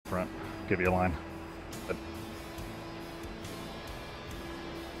give you a line. But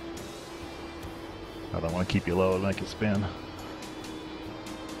I don't want to keep you low and make you spin.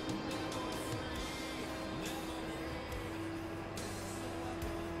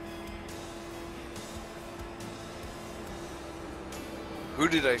 Who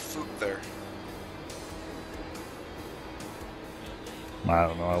did I foot there? I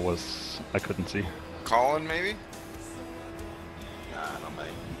don't know. I couldn't see. Colin, maybe? Nah, not me.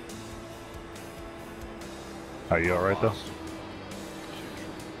 Are you all right though?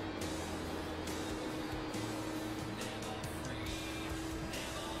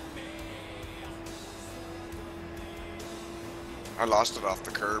 I lost it off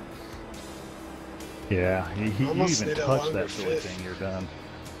the curb. Yeah, you Almost even need a touch longer that silly fifth. thing, you're done.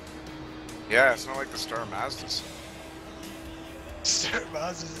 Yeah, it's not like the Star Mazdas. Start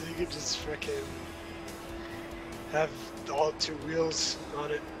Mazdas, you could just frickin' have all two wheels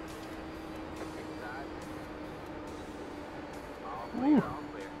on it. Ooh.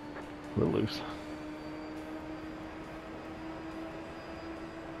 We're loose.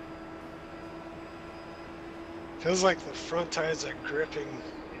 Feels like the front tires are gripping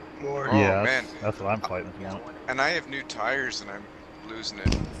more. Oh, Yeah, man. that's what I'm fighting for. And I have new tires and I'm losing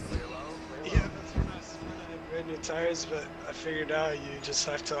it. Yeah, that's when I had brand new tires, but I figured out you just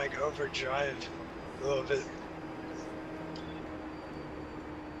have to like overdrive a little bit.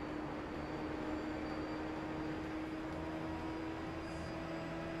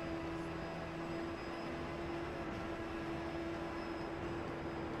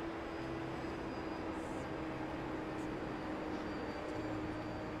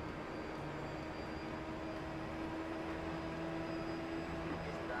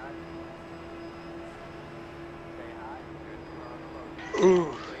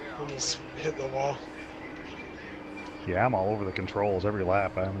 Ooh, almost hit the wall. Yeah, I'm all over the controls every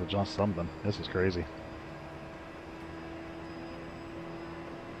lap. I have to adjust something. This is crazy.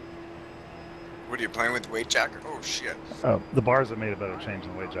 What are you playing with, weight jacker? Oh shit. The bars have made a better change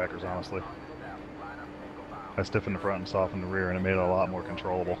than weight jackers, honestly. I stiffened the front and softened the rear, and it made it a lot more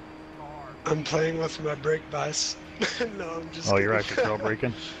controllable. I'm playing with my brake bias. No, I'm just Oh, kidding. you're actually trail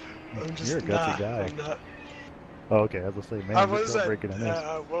braking? I'm just You're a gutsy nah, guy. I'm not. Oh, okay, I was gonna say, man, I you're was trail at, braking in this.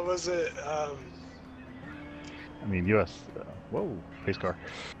 what was it? I mean, US. Whoa, pace car.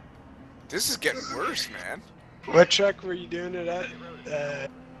 This is getting worse, man. What track were you doing it at?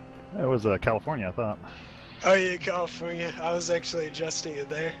 It was California, I thought. Oh yeah, California. I was actually adjusting it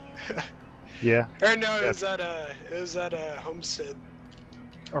there. Yeah. Or no, it Yeah. was at Homestead.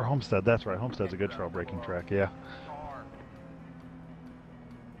 Or Homestead, that's right. Homestead's a good trail braking track, yeah.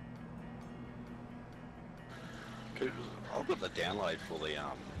 I've got the download for the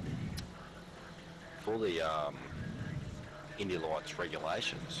Indy Lights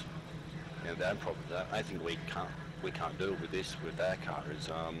regulations, and that probably I think we can't do it with our car is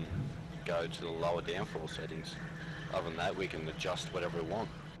go to the lower downforce settings. Other than that, we can adjust whatever we want.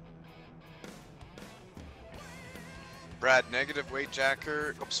 Brad, negative weight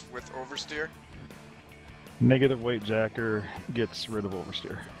jacker with oversteer. Negative weight jacker gets rid of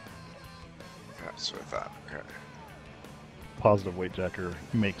oversteer. Yeah, that's what I thought. Okay. Positive weight jacker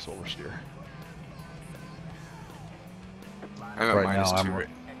makes oversteer. I'm at Right now, -2 right.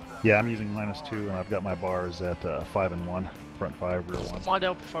 Yeah, I'm using -2, and I've got my bars at 5 and 1, front 5, rear 1. Find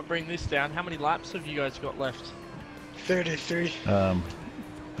out if I bring this down. How many laps have you guys got left? 33. Yeah,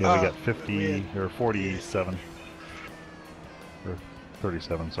 we got 50 we or 47 or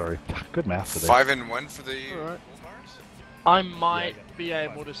 37. Sorry, good math today. 5 and 1 for the Alright. old bars? I might be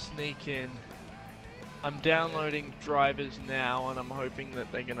able to sneak in. I'm downloading drivers now, and I'm hoping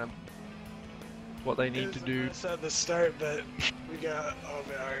that they're gonna what they need to do. It's at the start, but we got all of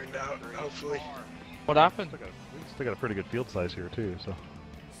it ironed out, hopefully. What happened? We still got a pretty good field size here too, so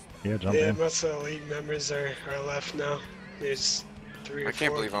yeah, jump Yeah, in. most of the league members are left now. There's 3 or I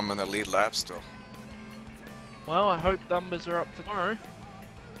can't 4. believe I'm in the lead lap still. Well, I hope numbers are up tomorrow.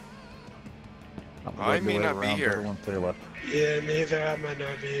 I may not be here. Everyone's there left. Yeah, me either. I might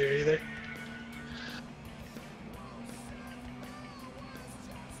not be here either.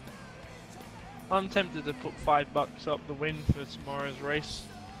 I'm tempted to put $5 up the win for tomorrow's race.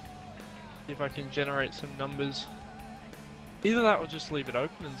 See if I can generate some numbers. Either that or just leave it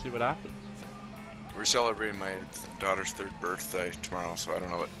open and see what happens. We're celebrating my daughter's 3rd birthday tomorrow, so I don't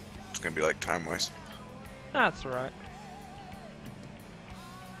know what it's gonna be like time-wise. That's alright.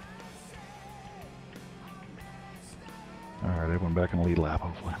 Alright, everyone back in the lead lap,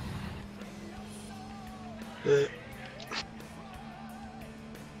 hopefully.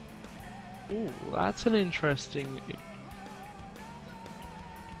 Ooh, that's an interesting...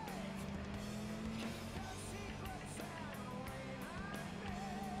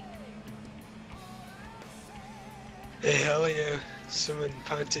 Hey, hell yeah. Someone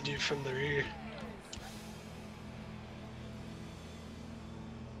punted you from the rear.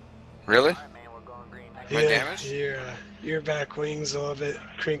 Really? Am I Yeah, damaged? your back wing's a little bit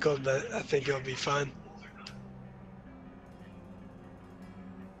crinkled, but I think it'll be fine.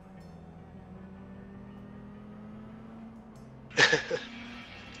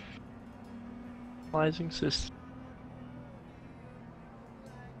 Rising system.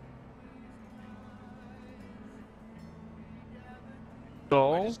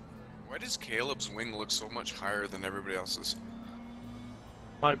 Goal. Why does Caleb's wing look so much higher than everybody else's?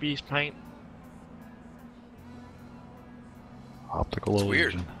 Might be his paint. Optical It's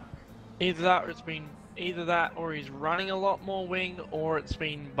weird. illusion. Either that or it's been either that or he's running a lot more wing or it's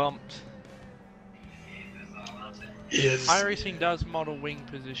been bumped. Yes. iRacing does model wing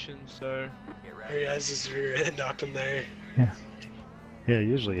position, so He has his rear end up in there. Yeah,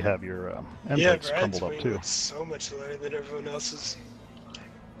 usually you have your end Yeah, plates Brad's crumbled up wing too. looks so much lower than everyone else's.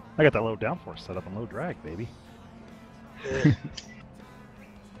 I got that low downforce set up and low drag, baby. Yeah.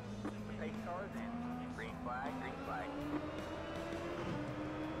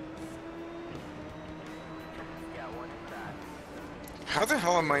 How the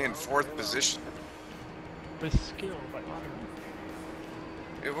hell am I in 4th position? with skill, but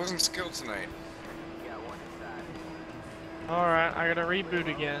It wasn't skill tonight. alright, I gotta reboot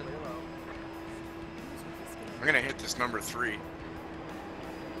again. I'm gonna hit this number 3.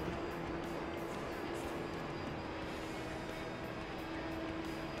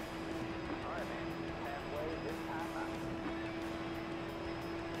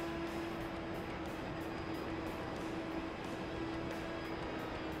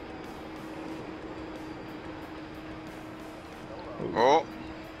 Oh,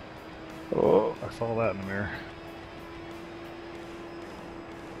 Oh, I saw that in the mirror.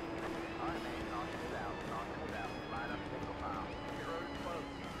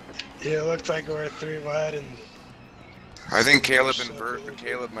 Yeah, it looked like we were 3 wide and I think Caleb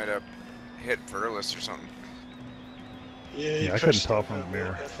might have hit Verlis or something. he Yeah, I couldn't pushed tell up from a the bit,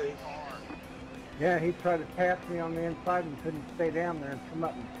 mirror. I think. Yeah, he tried to pass me on the inside and couldn't stay down there and come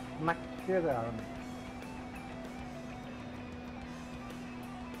up and smack the shit out of me.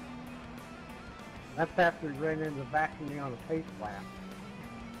 That's after he ran into the back of me on a pace lap.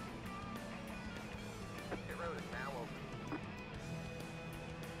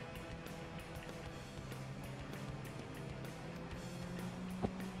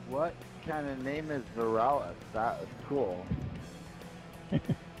 What kind of name is Viralis? That was cool.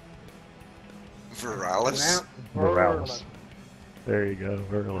 Viralis? Morales. There you go,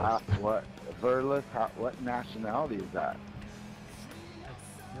 Verlis. What Verlis? What nationality is that?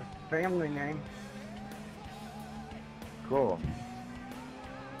 That's family name. Cool.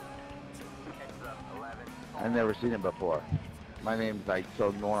 I've never seen it before. My name's like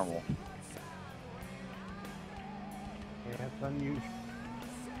so normal. Yeah, it's unusual.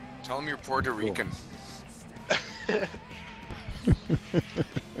 Tell him you're Puerto Rican. I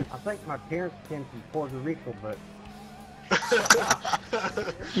think my parents came from Puerto Rico, but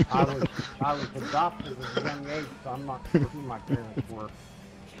I was adopted at a young age, so I'm not sure who my parents were.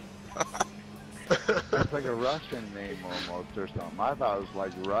 It's like a Russian name almost or something. I thought it was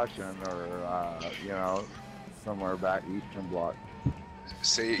like Russian or, you know, somewhere back Eastern Bloc.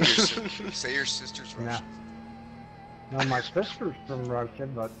 Say your sister's Now, Russian. now my sister's from Russia,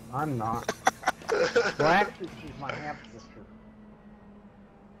 but I'm not. Well, actually, she's my half-sister.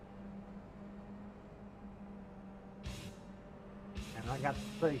 And I got to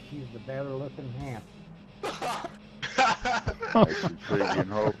say, she's the better-looking half. I should freaking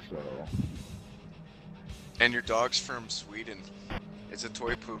hope so. And your dog's from Sweden. It's a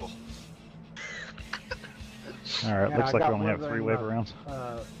toy poodle. Alright, Yeah, looks I like we got only one have of 3 them, wave rounds.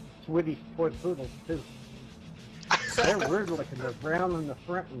 Swedish toy poodles, too. They're weird looking. They're brown in the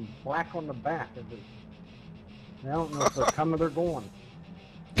front and black on the back. I don't know if they're coming or going.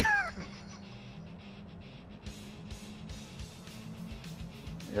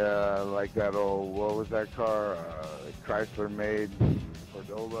 Yeah, like that old, what was that car? Chrysler made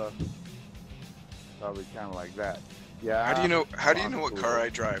Cordova. Probably kind of like that. Yeah. How do you know what car I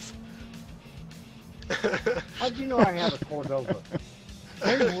drive? How'd you know I had a Cordova?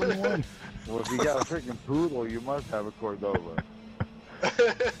 Hey, 1-1. Well, if you got a freaking poodle, you must have a Cordova.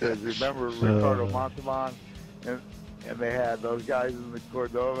 Because remember Ricardo Montalban, and they had those guys in the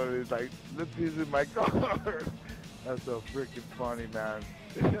Cordova, and he's like, "Look who's in my car." That's so freaking funny, man.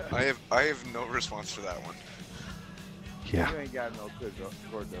 I have no response for that one. Yeah, You ain't got no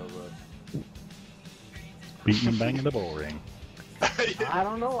Cordova. beating and banging the bull ring. I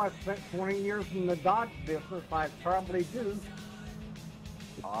don't know. I spent 20 years in the Dodge business. I probably do.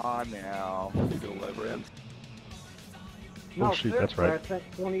 Aw, now. Still over him. No, shoot, that's seriously, right. I spent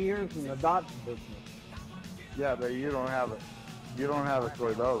 20 years in the Dodge business. Yeah, but you don't have a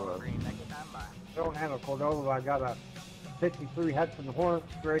Cordova. I don't have a Cordova. I got a 53 Hudson Hornet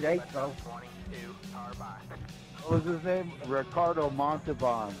straight 8 though. What was his name? Ricardo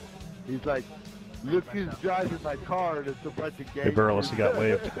Montalban. He's like, look who's driving my car, and it's a bunch of gangsters. Burles, he got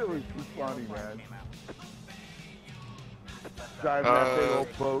waved. It was just funny, man. Driving that big old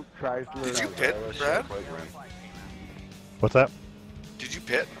boat, Chrysler. Did you pit, Brad? What's that? Did you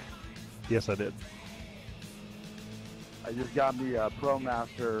pit? Yes, I did. I just got me a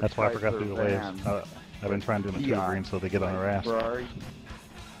ProMaster. That's why I forgot to do the Chrysler waves. van. I've been trying to do the two Yeah. green so they get on their ass. Ferrari.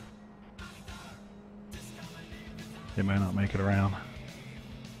 They may not make it around.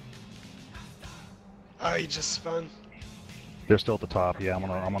 Oh, he just spun. They're still at the top. Yeah, I'm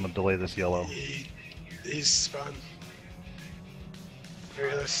gonna delay this yellow. He's spun.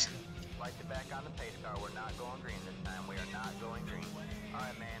 Fearless. Like it back on the pace car. We're not going green this time. We are not going green. All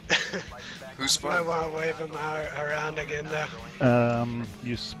right, man. Like it back Who's I spun? want to wave him around again now.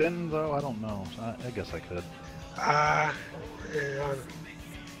 You spin though? I don't know. I guess I could. Yeah. All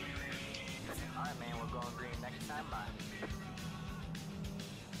right, man. We're going green next time. Bye.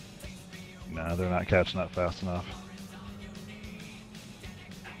 No, they're not catching up fast enough.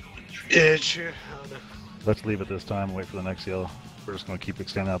 Yeah, true. I don't know. Let's leave it this time and wait for the next yellow. We're just gonna keep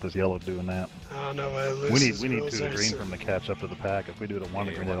extending out this yellow doing that. I don't know what We Lucy's need rules two to are, green so- from the catch up to the pack. If we do it at one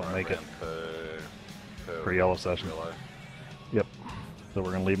to green, they don't make it Per for yellow session. yellow. Yep. So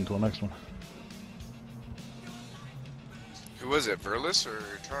we're gonna leave until the next one. Who was it, Verlis or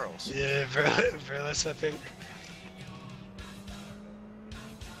Charles? Yeah, Verlis, I think.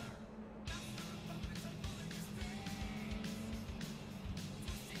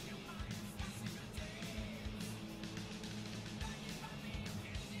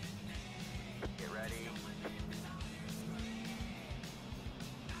 Get ready.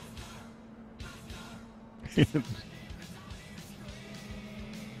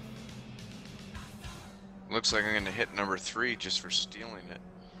 Looks like I'm gonna hit number 3 just for stealing it.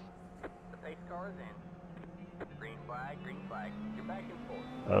 The pace car is in. Green flag, green flag. You're back and forth.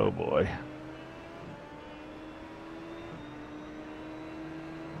 Oh boy.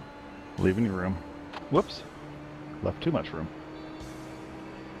 Leaving your room. Whoops. Left too much room.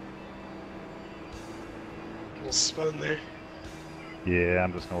 Little spun there. Yeah,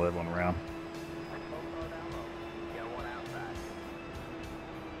 I'm just gonna let everyone around. Go down low. Get one outside.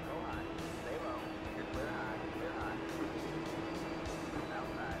 Go high. Stay low. You're clear high. Clear high.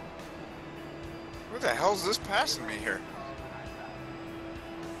 Outside. Who the hell's this passing me here?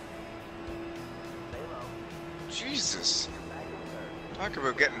 Stay low. Jesus. Back in third. Talk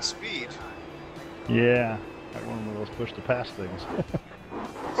about getting speed. Yeah. I got one of those push to pass things.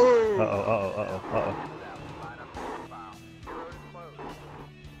 Oh! Uh-oh. Line up for foul. Your road is closed.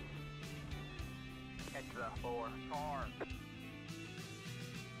 Catch the 4 car.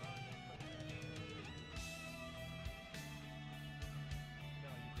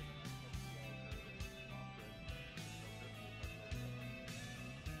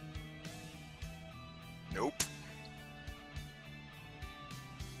 Nope.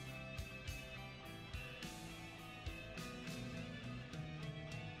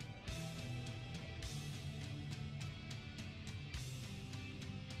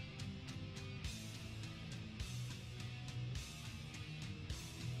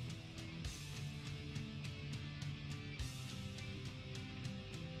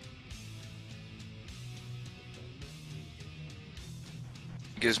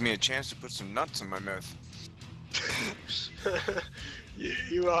 Gives me a chance to put some nuts in my mouth.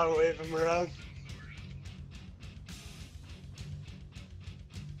 you want to wave him around?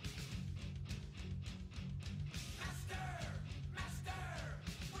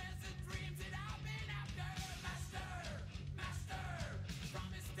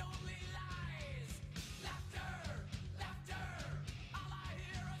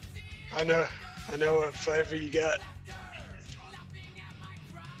 I know what flavor you got.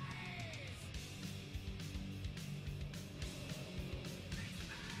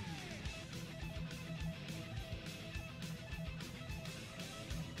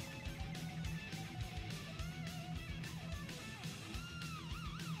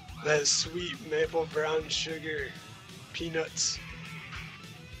 That sweet maple brown sugar peanuts.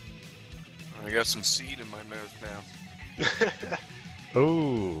 I got some seed in my mouth now.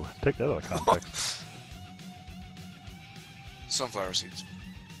 Oh, take that out of context. Sunflower seeds.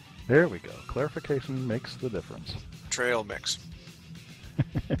 There we go. Clarification makes the difference. Trail mix.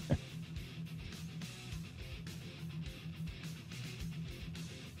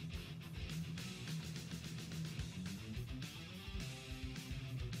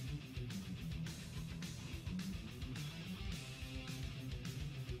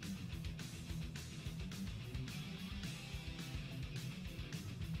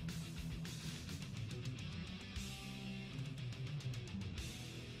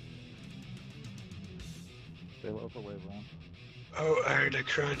 Stay low for wave round. Oh, I heard a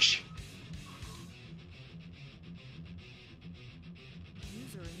crunch.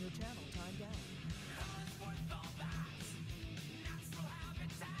 User in your channel timed out.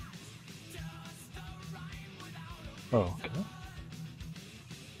 Oh, okay.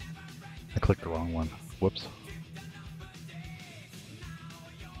 I clicked the wrong one. Whoops.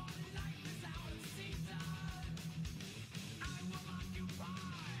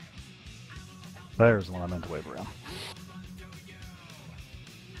 There's the one I meant to wave around.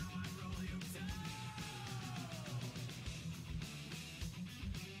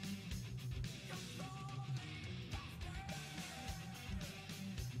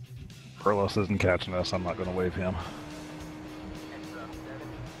 Perlos isn't catching us. I'm not going to wave him.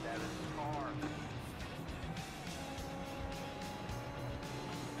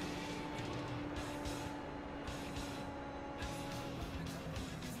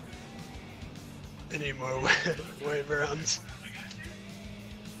 Any more wave rounds?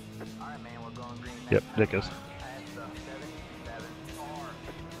 Alright, man, we're going green Yep, Dick is. That's 77R.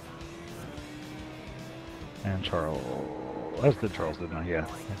 And Charles. That's good, Charles, didn't I? Yeah.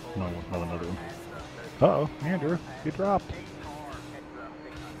 No, another one. Uh-oh, Andrew, you dropped.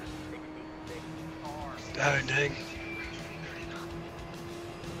 Oh, dang.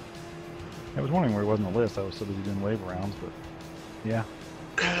 I was wondering where he was on the list. I was so busy doing wave rounds, but yeah.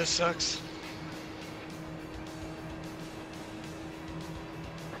 That sucks.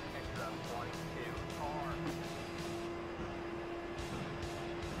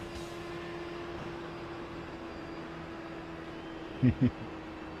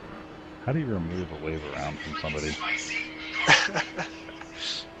 How do you remove a wave around from somebody?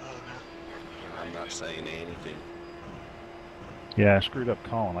 Oh, I'm not saying anything. Yeah, I screwed up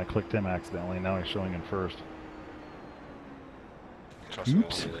Colin. I clicked him accidentally. Now he's showing in first. Trust me,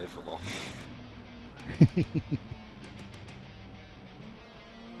 Oops. I won't be there for long.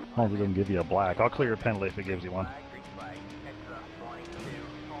 As long as it doesn't give you a black. I'll clear a penalty if it gives you one.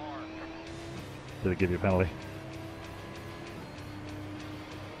 Did it give you a penalty?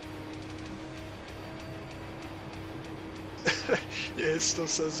 yeah, it still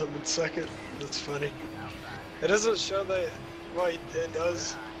says I'm in second. That's funny. It doesn't show that. Well, it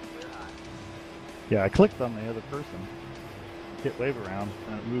does. Yeah, I clicked on the other person. Hit wave around,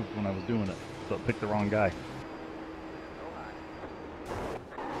 and it moved when I was doing it. So it picked the wrong guy.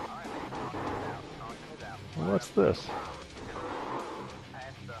 What's this?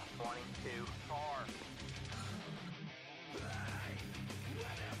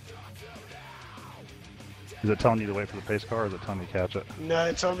 Is it telling you to wait for the pace car, or is it telling you to catch it? No,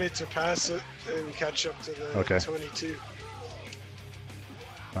 it told me to pass it and catch up to the Okay. 22.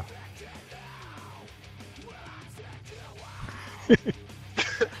 Huh.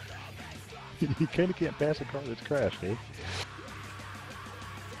 You kind of can't pass a car that's crashed, eh?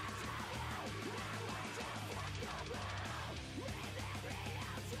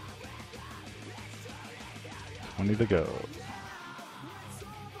 I need to go.